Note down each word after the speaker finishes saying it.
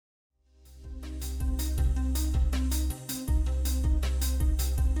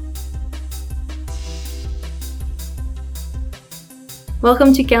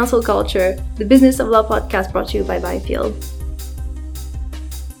Welcome to Cancel Culture, the Business of Law podcast brought to you by Byfield.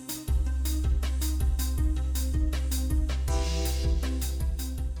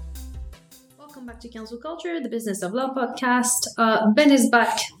 Welcome back to Cancel Culture, the Business of Law podcast. Ben is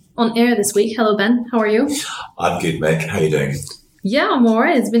back on air this week. Hello, Ben. How are you? I'm good, Meg. How are you doing? Yeah, I'm all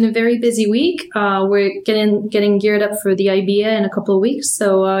right. It's been a very busy week. We're getting geared up for the IBA in a couple of weeks.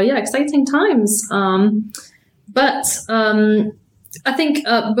 So, exciting times. I think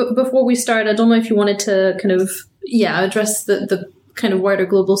before we start, I don't know if you wanted to address the kind of wider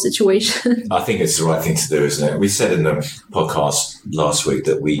global situation. I think it's the right thing to do, isn't it? We said in the podcast last week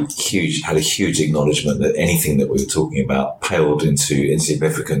that we had a huge acknowledgement that anything that we were talking about paled into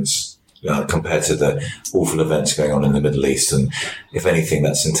insignificance compared to the awful events going on in the Middle East. And if anything,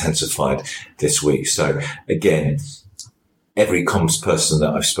 that's intensified this week. So again, every comms person that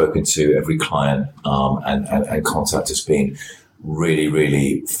I've spoken to, every client and contact has been really,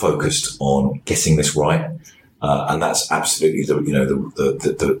 really focused on getting this right. And that's absolutely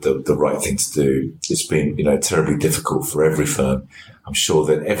the right thing to do. It's been, terribly difficult for every firm. I'm sure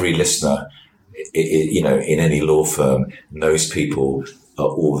that every listener, in any law firm knows people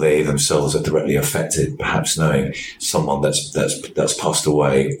or they themselves are directly affected, perhaps knowing someone that's passed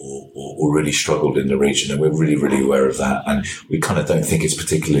away or really struggled in the region. And we're really, really aware of that. And we kind of don't think it's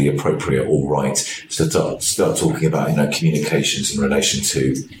particularly appropriate or right to start talking about, communications in relation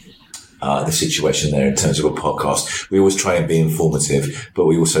to the situation there in terms of a podcast. We always try and be informative, but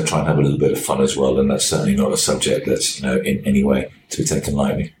we also try and have a little bit of fun as well. And that's certainly not a subject that's, in any way to be taken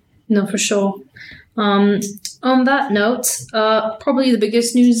lightly. No, for sure. On that note, probably the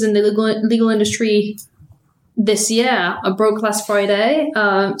biggest news in the legal industry this year broke last Friday.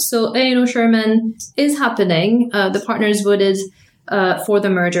 So A&O Shearman is happening. The partners voted for the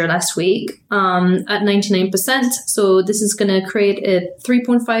merger last week at 99%. So this is going to create a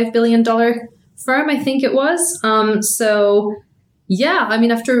 $3.5 billion firm, I think it was. After,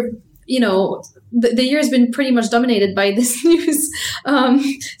 the year has been pretty much dominated by this news.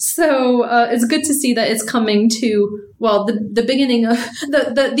 It's good to see that it's coming to, the beginning of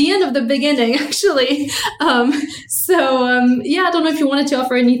the end of the beginning, actually. I don't know if you wanted to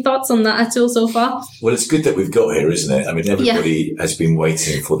offer any thoughts on that at all so far. Well, it's good that we've got here, isn't it? I mean, everybody has been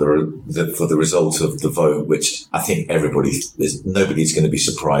waiting for the result of the vote, which I think nobody's going to be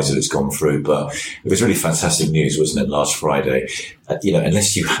surprised that it's gone through. But it was really fantastic news, wasn't it, last Friday?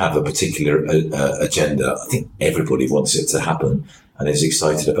 Unless you have a particular agenda, I think everybody wants it to happen and is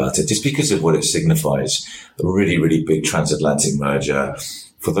excited about it just because of what it signifies. A really, really big transatlantic merger.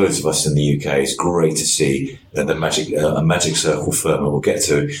 For those of us in the UK, it's great to see that a magic circle firm, and we'll get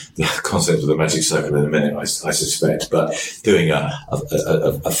to the concept of the magic circle in a minute, I suspect, but doing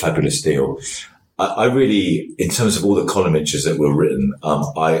a fabulous deal. I really, in terms of all the column inches that were written,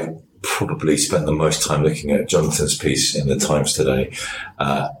 I probably spent the most time looking at Jonathan's piece in the Times today,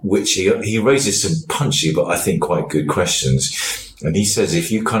 which he raises some punchy, but I think quite good questions. And he says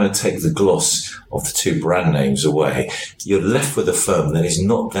if you kind of take the gloss of the two brand names away, you're left with a firm that is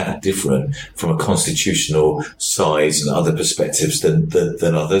not that different from a constitutional size and other perspectives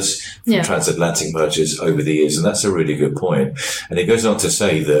than others from transatlantic mergers over the years. And that's a really good point. And he goes on to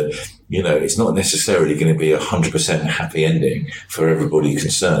say that, it's not necessarily going to be 100% happy ending for everybody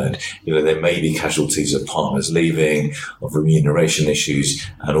concerned. There may be casualties of partners leaving, of remuneration issues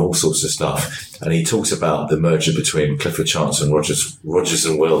and all sorts of stuff. And he talks about the merger between Clifford Chance and Rogers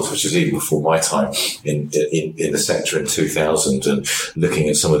and Wills, which is even before my time in the sector in 2000, and looking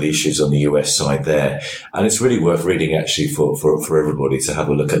at some of the issues on the US side there. And it's really worth reading actually for everybody to have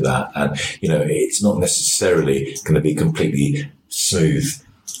a look at that. And, it's not necessarily going to be completely smooth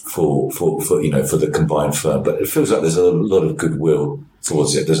for the combined firm, but it feels like there's a lot of goodwill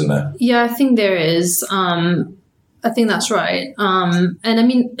towards it, doesn't there? Yeah, I think there is. I think that's right. And I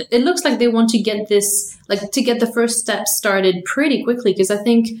mean, it looks like they want to get this, to get the first step started pretty quickly, because I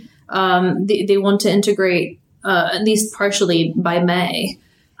think they want to integrate at least partially by May.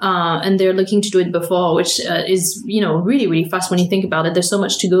 And they're looking to do it before, which is, really, really fast when you think about it. There's so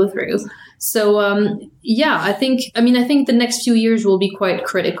much to go through. So, I think the next few years will be quite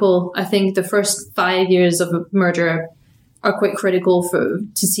critical. I think the first 5 years of a merger are quite critical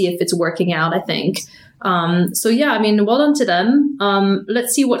to see if it's working out, I think. Well done to them.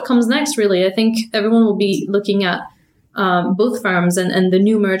 Let's see what comes next, really. I think everyone will be looking at both firms and the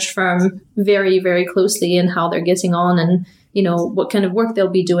new merged firm very, very closely and how they're getting on and, what kind of work they'll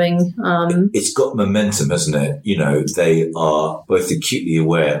be doing. It's got momentum, hasn't it? They are both acutely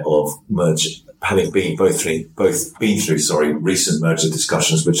aware of having been both been through recent merger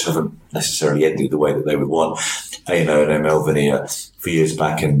discussions, which haven't necessarily ended the way that they would want. A&O and Melvin a few years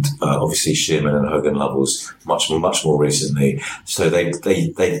back, and obviously Shearman and Hogan Lovells much more recently. So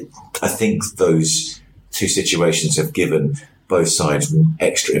I think those two situations have given both sides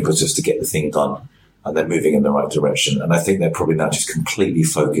extra impetus to get the thing done, and they're moving in the right direction. And I think they're probably now just completely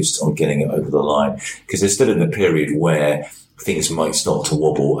focused on getting it over the line, because they're still in a period where things might start to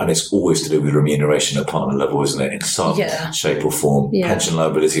wobble, and it's always to do with remuneration at partner level, isn't it? In some shape or form, pension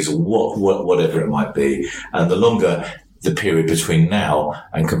liabilities, or whatever it might be. And the longer the period between now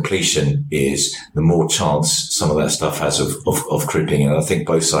and completion is, the more chance some of that stuff has of creeping in. And I think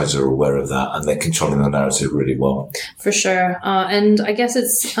both sides are aware of that, and they're controlling the narrative really well. For sure. And I guess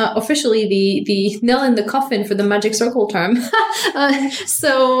it's officially the nail in the coffin for the magic circle term. It's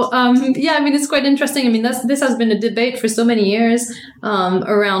quite interesting. I mean, this has been a debate for so many years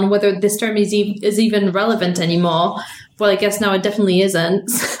around whether this term is even relevant anymore. Well, I guess now it definitely isn't.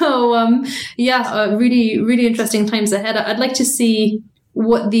 So, really, really interesting times ahead. I'd like to see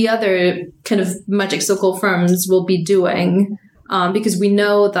what the other kind of magic circle firms will be doing, because we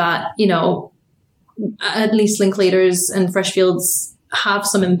know that, at least Linklaters and Freshfields have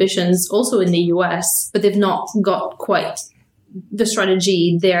some ambitions also in the US, but they've not got quite the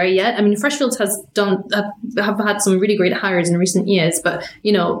strategy there yet. I mean, Freshfields have had some really great hires in recent years, but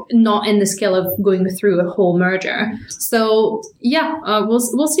not in the scale of going through a whole merger. So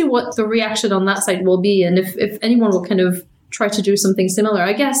we'll see what the reaction on that side will be, and if anyone will kind of try to do something similar.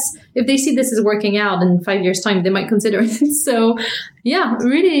 I guess if they see this is working out in 5 years' time, they might consider it. So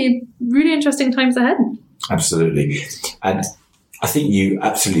really, really interesting times ahead. Absolutely. And I think you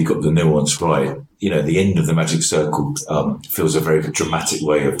absolutely got the nuance right. The end of the magic circle feels a very dramatic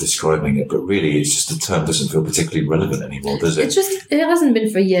way of describing it, but really it's just the term doesn't feel particularly relevant anymore, does it? It hasn't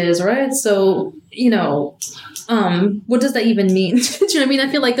been for years, right? So, what does that even mean? Do you know what I mean? I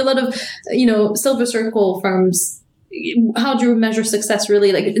feel like a lot of, silver circle firms, how do you measure success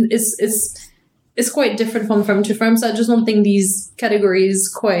really? Like it's quite different from firm to firm. So I just don't think these categories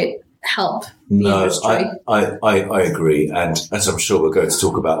quite help the industry. I agree. And as I'm sure we're going to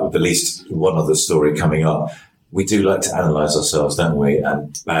talk about with at least one other story coming up, we do like to analyse ourselves, don't we?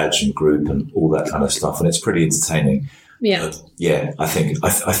 And badge and group and all that kind of stuff. And it's pretty entertaining. Yeah. I think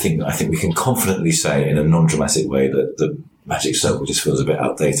we can confidently say in a non-dramatic way that the magic circle just feels a bit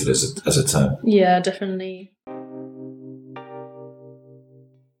outdated as a term. Yeah, definitely.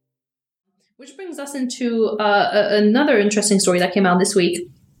 Which brings us into another interesting story that came out this week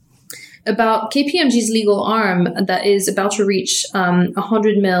about KPMG's legal arm that is about to reach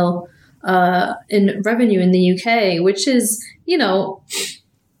 100 mil in revenue in the UK, which is,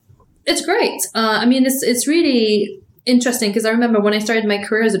 it's great. It's really interesting, because I remember when I started my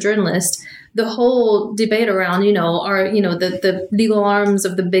career as a journalist, the whole debate around, the legal arms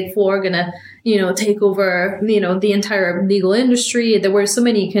of the big four are going to, take over, the entire legal industry. There were so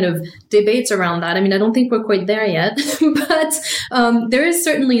many kind of debates around that. I mean, I don't think we're quite there yet, but there is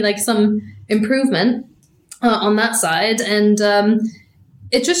certainly like some improvement on that side. And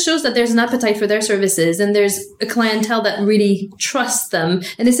it just shows that there's an appetite for their services, and there's a clientele that really trusts them.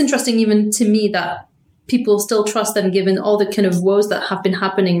 And it's interesting even to me that people still trust them given all the kind of woes that have been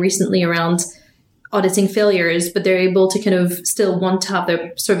happening recently around auditing failures, but they're able to kind of still want to have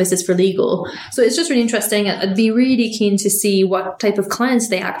their services for legal. So it's just really interesting. I'd be really keen to see what type of clients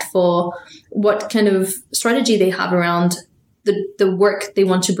they act for, what kind of strategy they have around the work they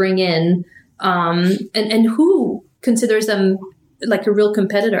want to bring in, and who considers them like a real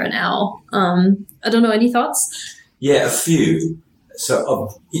competitor now. I don't know, any thoughts? Yeah, a few. So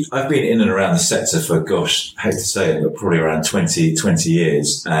I've been in and around the sector for, I hate to say it, but probably around 20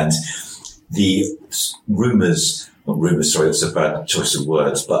 years. And the that's a bad choice of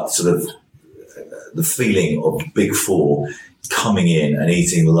words, but sort of the feeling of Big Four coming in and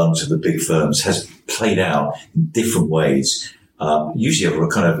eating the lunch of the big firms has played out in different ways. Usually over a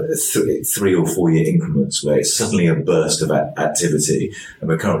kind of 3 or 4 year increments, where it's suddenly a burst of activity, and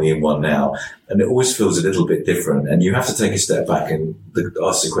we're currently in one now, and it always feels a little bit different. And you have to take a step back and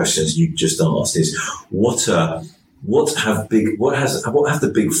ask the questions you just asked: is what have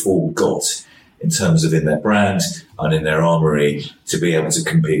the big four got in terms of in their brand and in their armory to be able to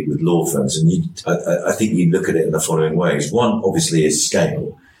compete with law firms? And I think you look at it in the following ways. One, obviously, is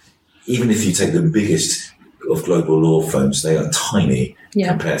scale. Even if you take the biggest of global law firms, they are tiny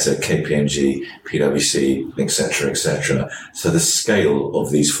compared to KPMG, PwC, etc. So the scale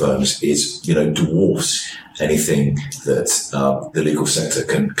of these firms is, dwarfs anything that the legal sector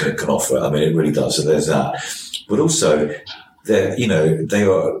can offer. I mean, it really does. So there's that. But also, they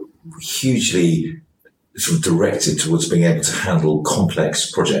are hugely sort of directed towards being able to handle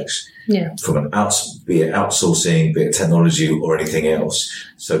complex projects. Yeah. From be it outsourcing, be it technology or anything else.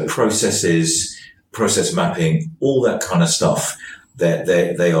 So processes, process mapping, all that kind of stuff.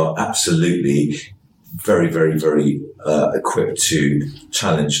 They are absolutely very, very, very equipped to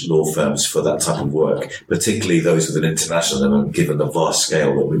challenge law firms for that type of work, particularly those with an international element, given the vast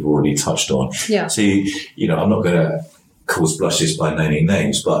scale that we've already touched on. Yeah. So, I'm not going to cause blushes by naming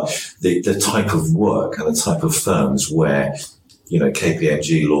names, but the type of work and the type of firms where,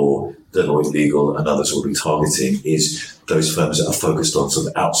 KPMG Law, Deloitte Legal and others will be targeting is those firms that are focused on sort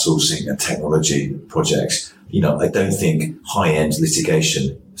of outsourcing and technology projects. I don't think high-end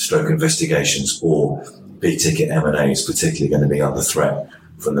litigation, stroke investigations or big ticket M&A is particularly going to be under threat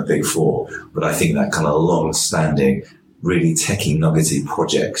from the big four. But I think that kind of long-standing, really techie nuggety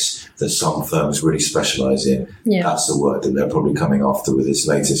projects that some firms really specialize in, that's the work that they're probably coming after with this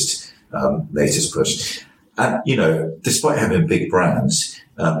latest push. And, despite having big brands,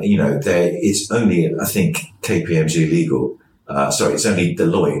 it's only, I think, KPMG Legal, it's only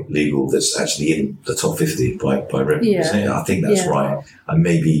Deloitte Legal that's actually in the top 50 by revenue. Yeah. I think that's right. And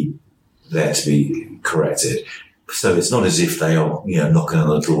maybe there to be corrected. So it's not as if they are, knocking on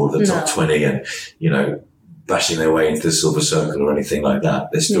the door of the top 20 and, bashing their way into the silver circle or anything like that.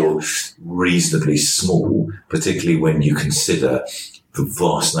 They're still reasonably small, particularly when you consider the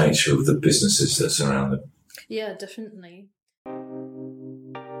vast nature of the businesses that surround them. Yeah, definitely.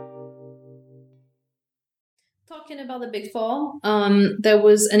 Talking about the Big Four, there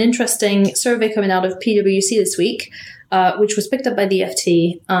was an interesting survey coming out of PwC this week, which was picked up by the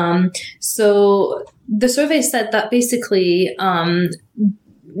FT. So the survey said that basically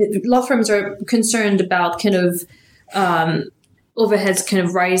law firms are concerned about kind of overheads kind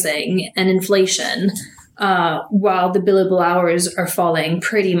of rising and inflation, while the billable hours are falling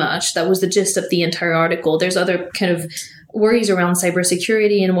pretty much. That was the gist of the entire article. There's other kind of worries around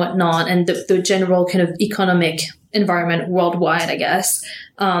cybersecurity and whatnot, and the general kind of economic environment worldwide, I guess.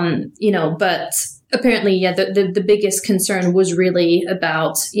 But apparently, the biggest concern was really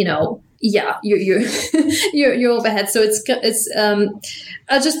about, your your overhead. So it's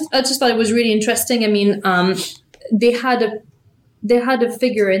I just thought it was really interesting. I mean, they had a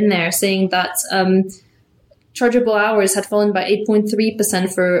figure in there saying that chargeable hours had fallen by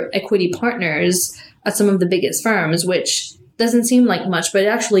 8.3% for equity partners at some of the biggest firms, which doesn't seem like much, but it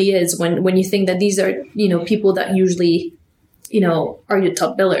actually is when you think that these are, people that usually, are your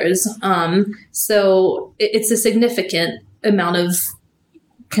top billers. So it's a significant amount of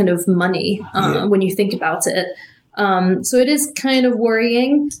kind of money when you think about it. So it is kind of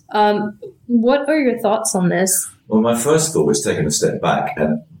worrying. What are your thoughts on this? Well, my first thought was taking a step back,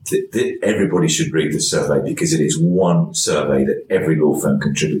 and everybody should read this survey because it is one survey that every law firm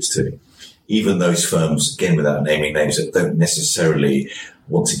contributes to. Even those firms, again, without naming names, that don't necessarily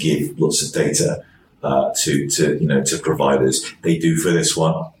want to give lots of data to providers, they do for this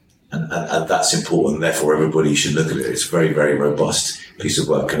one, and that's important. Therefore, everybody should look at it. It's a very, very robust piece of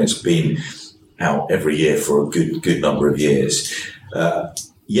work, and it's been out every year for a good number of years. I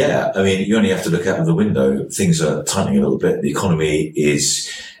mean, you only have to look out of the window. Things are tightening a little bit. The economy is,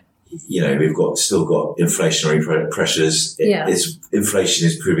 we've still got inflationary pressures. Inflation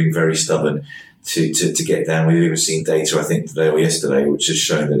is proving very stubborn to get down. We've even seen data, I think, today or yesterday, which has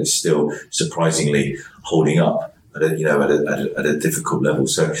shown that it's still surprisingly holding up at a difficult level.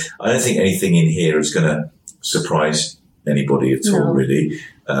 So I don't think anything in here is going to surprise anybody at all, really.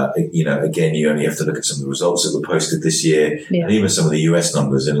 Again, you only have to look at some of the results that were posted this year, and even some of the US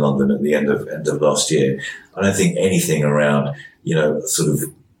numbers in London at the end of last year. I don't think anything around, sort of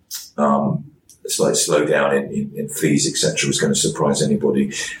slight slowdown in fees, etc., is going to surprise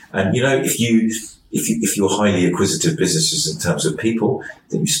anybody. And if you're highly acquisitive businesses in terms of people,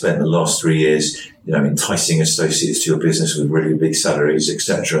 then you spent the last 3 years, enticing associates to your business with really big salaries,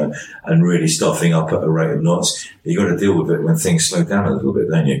 etc., and really staffing up at a rate of knots, you've got to deal with it when things slow down a little bit,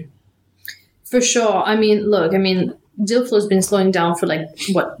 don't you? For sure. I mean, look, deal flow has been slowing down for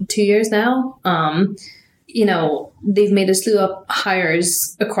 2 years now. They've made a slew of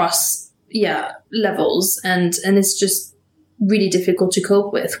hires across, levels, and it's just really difficult to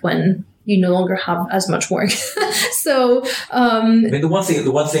cope with when you no longer have as much work. So, the one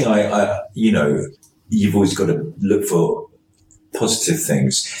thing I you've always got to look for positive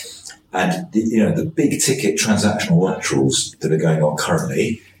things, and the big ticket transactional laterals that are going on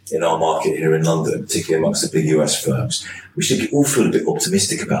currently in our market here in London, particularly amongst the big US firms, we should all feel a bit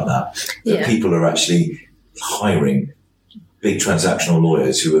optimistic about that. That people are actually hiring big transactional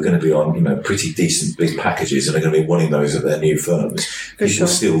lawyers who are going to be on, pretty decent big packages and are going to be wanting those at their new firms. People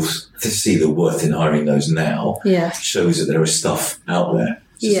still to see the worth in hiring those now. Shows that there is stuff out there.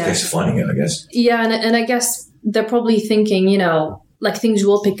 It's just a case of finding it, I guess. Yeah, and I guess they're probably thinking, like things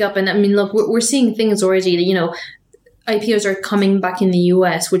will pick up. And I mean, look, we're seeing things already, IPOs are coming back in the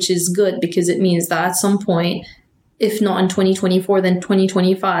US, which is good because it means that at some point, if not in 2024, then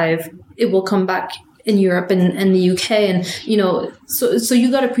 2025, it will come back in Europe and the UK. And, so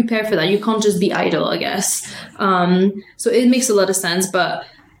you got to prepare for that. You can't just be idle, I guess. So it makes a lot of sense. But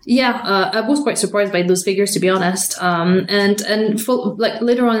I was quite surprised by those figures, to be honest. And for, like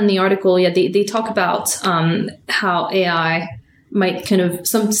later on in the article, they talk about how AI might kind of,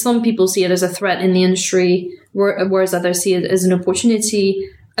 some people see it as a threat in the industry, whereas others see it as an opportunity.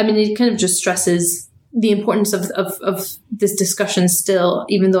 I mean, it kind of just stresses the importance of this discussion still,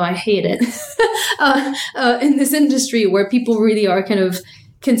 even though I hate it, in this industry where people really are kind of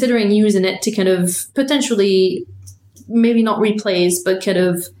considering using it to kind of potentially maybe not replace, but kind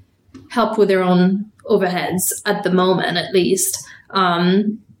of help with their own overheads at the moment, at least.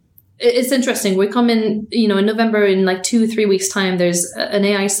 It's interesting. We're coming, in November, in like 2-3 weeks time, there's an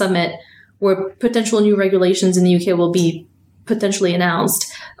AI summit where potential new regulations in the UK will be potentially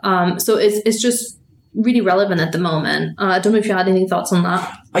announced. So it's just really relevant at the moment. I don't know if you had any thoughts on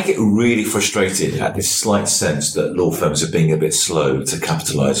that. I get really frustrated at this slight sense that law firms are being a bit slow to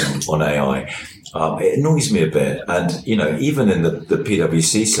capitalise on AI. It annoys me a bit. And, even in the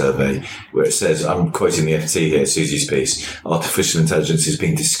PwC survey where it says, I'm quoting the FT here, Susie's piece, artificial intelligence is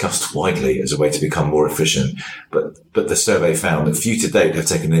being discussed widely as a way to become more efficient. But the survey found that few to date have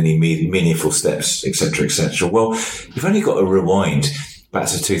taken any meaningful steps, et cetera, et cetera. Well, you've only got to rewind back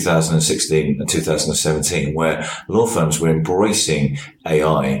to 2016 and 2017, where law firms were embracing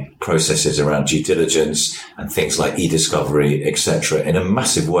AI processes around due diligence and things like e-discovery, etc., in a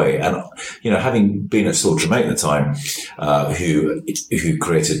massive way. And, having been at Saul Tremay at the time, who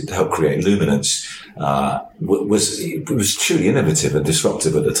helped create Luminance, was truly innovative and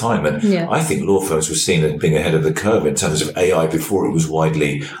disruptive at the time. And I think law firms were seen as being ahead of the curve in terms of AI before it was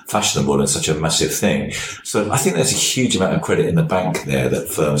widely fashionable and such a massive thing. So I think there's a huge amount of credit in the bank there that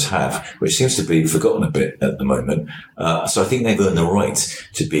firms have, which seems to be forgotten a bit at the moment. So I think they've earned the right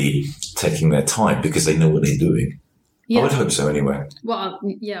to be taking their time because they know what they're doing. I would hope so anyway. Well,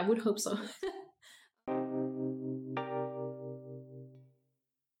 I would hope so.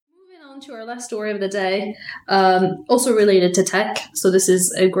 To our last story of the day, also related to tech. So this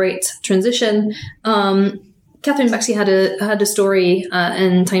is a great transition. Catherine Baxi had a story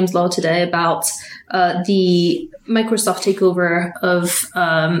in Times Law today about the Microsoft takeover of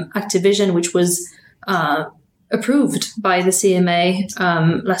Activision, which was approved by the CMA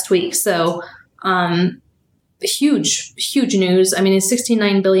last week. So huge news. I mean, it's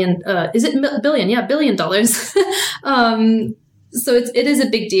 $69 billion. Is it billion? Yeah, $1 billion. So it is a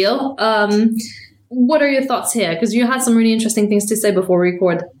big deal. What are your thoughts here? Because you had some really interesting things to say before we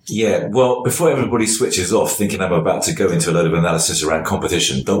record. Yeah, well, before everybody switches off thinking I'm about to go into a load of analysis around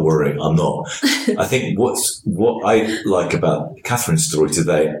competition, don't worry, I'm not. I think what I like about Catherine's story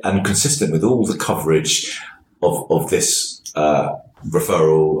today, and consistent with all the coverage of this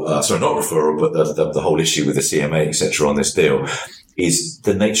referral, not referral, but the whole issue with the CMA, etc., on this deal, is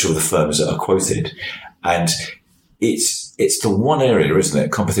the nature of the firms that are quoted. And it's the one area, isn't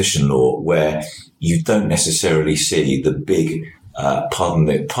it, competition law, where you don't necessarily see the big, pardon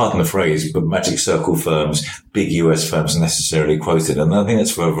the phrase, but magic circle firms, big US firms necessarily quoted. And I think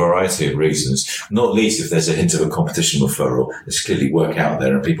that's for a variety of reasons, not least if there's a hint of a competition referral. There's clearly work out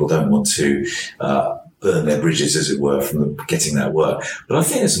there and people don't want to burn their bridges, as it were, from getting that work. But I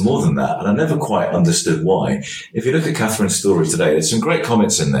think it's more than that, and I never quite understood why. If you look at Catherine's story today, there's some great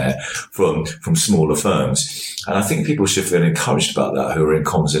comments in there from smaller firms. And I think people should feel encouraged about that who are in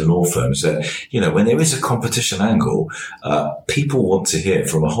comms in law firms, that, when there is a competition angle, people want to hear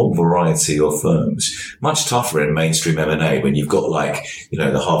from a whole variety of firms. Much tougher in mainstream M&A when you've got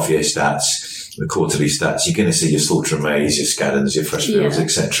the half-year stats, the quarterly stats. You're going to see your Saul Tremays, your Scaddons, your Freshfields,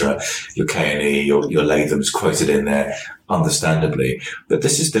 etc., your K&E, your Lathams quoted in there, understandably. But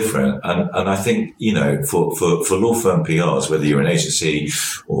this is different. And I think, for law firm PRs, whether you're an agency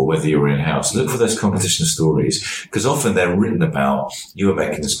or whether you're in-house, look for those competition stories, because often they're written about, you were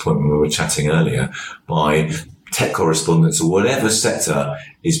making this point when we were chatting earlier, by tech correspondents or whatever sector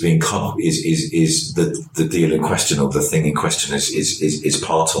is being is the deal in question or the thing in question is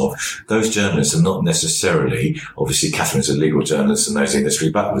part of. Those journalists are not necessarily, obviously Catherine's a legal journalist and knows the industry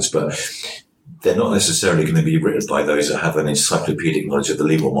backwards, but they're not necessarily going to be written by those that have an encyclopedic knowledge of the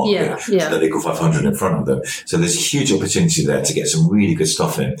legal market, the legal 500 in front of them. So there's a huge opportunity there to get some really good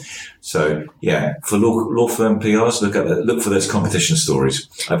stuff in. So yeah, for law firm PRs, look for those competition stories.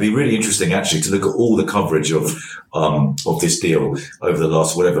 It'd be really interesting actually to look at all the coverage of this deal over the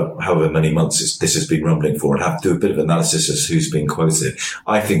last however many months this has been rumbling for, and have to do a bit of analysis as who's been quoted.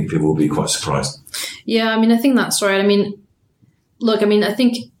 I think people will be quite surprised. Yeah, I mean, I think that's right. I mean, look, I mean, I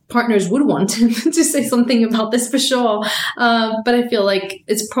think partners would want to say something about this for sure. But I feel like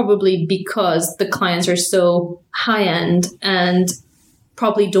it's probably because the clients are so high end and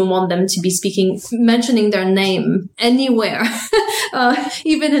probably don't want them to be mentioning their name anywhere,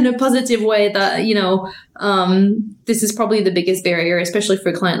 even in a positive way that, this is probably the biggest barrier, especially for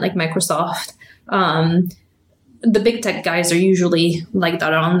a client like Microsoft. The big tech guys are usually like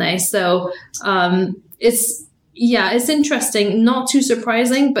that, aren't they? So it's interesting, not too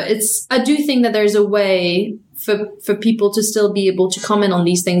surprising, but I do think that there's a way for people to still be able to comment on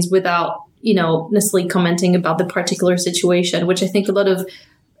these things without, necessarily commenting about the particular situation, which I think a lot of,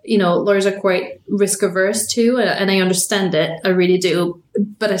 lawyers are quite risk averse to, and I understand it. I really do.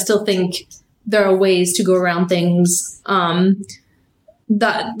 But I still think there are ways to go around things, that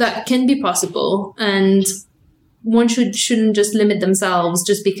can be possible. And one shouldn't just limit themselves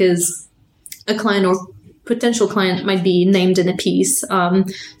just because a client or potential client might be named in a piece.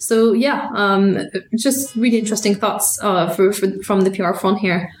 Just really interesting thoughts from the PR front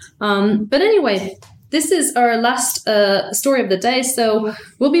here. But anyway, this is our last story of the day. So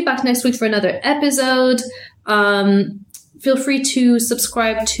we'll be back next week for another episode. Feel free to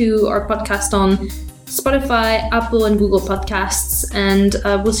subscribe to our podcast on Spotify, Apple, and Google Podcasts. And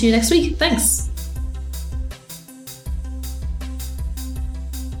we'll see you next week. Thanks.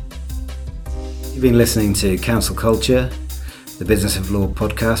 You've been listening to Counsel Culture, the Business of Law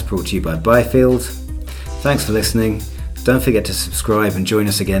podcast brought to you by Byfield. Thanks for listening. Don't forget to subscribe and join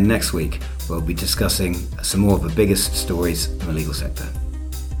us again next week, where we'll be discussing some more of the biggest stories in the legal sector.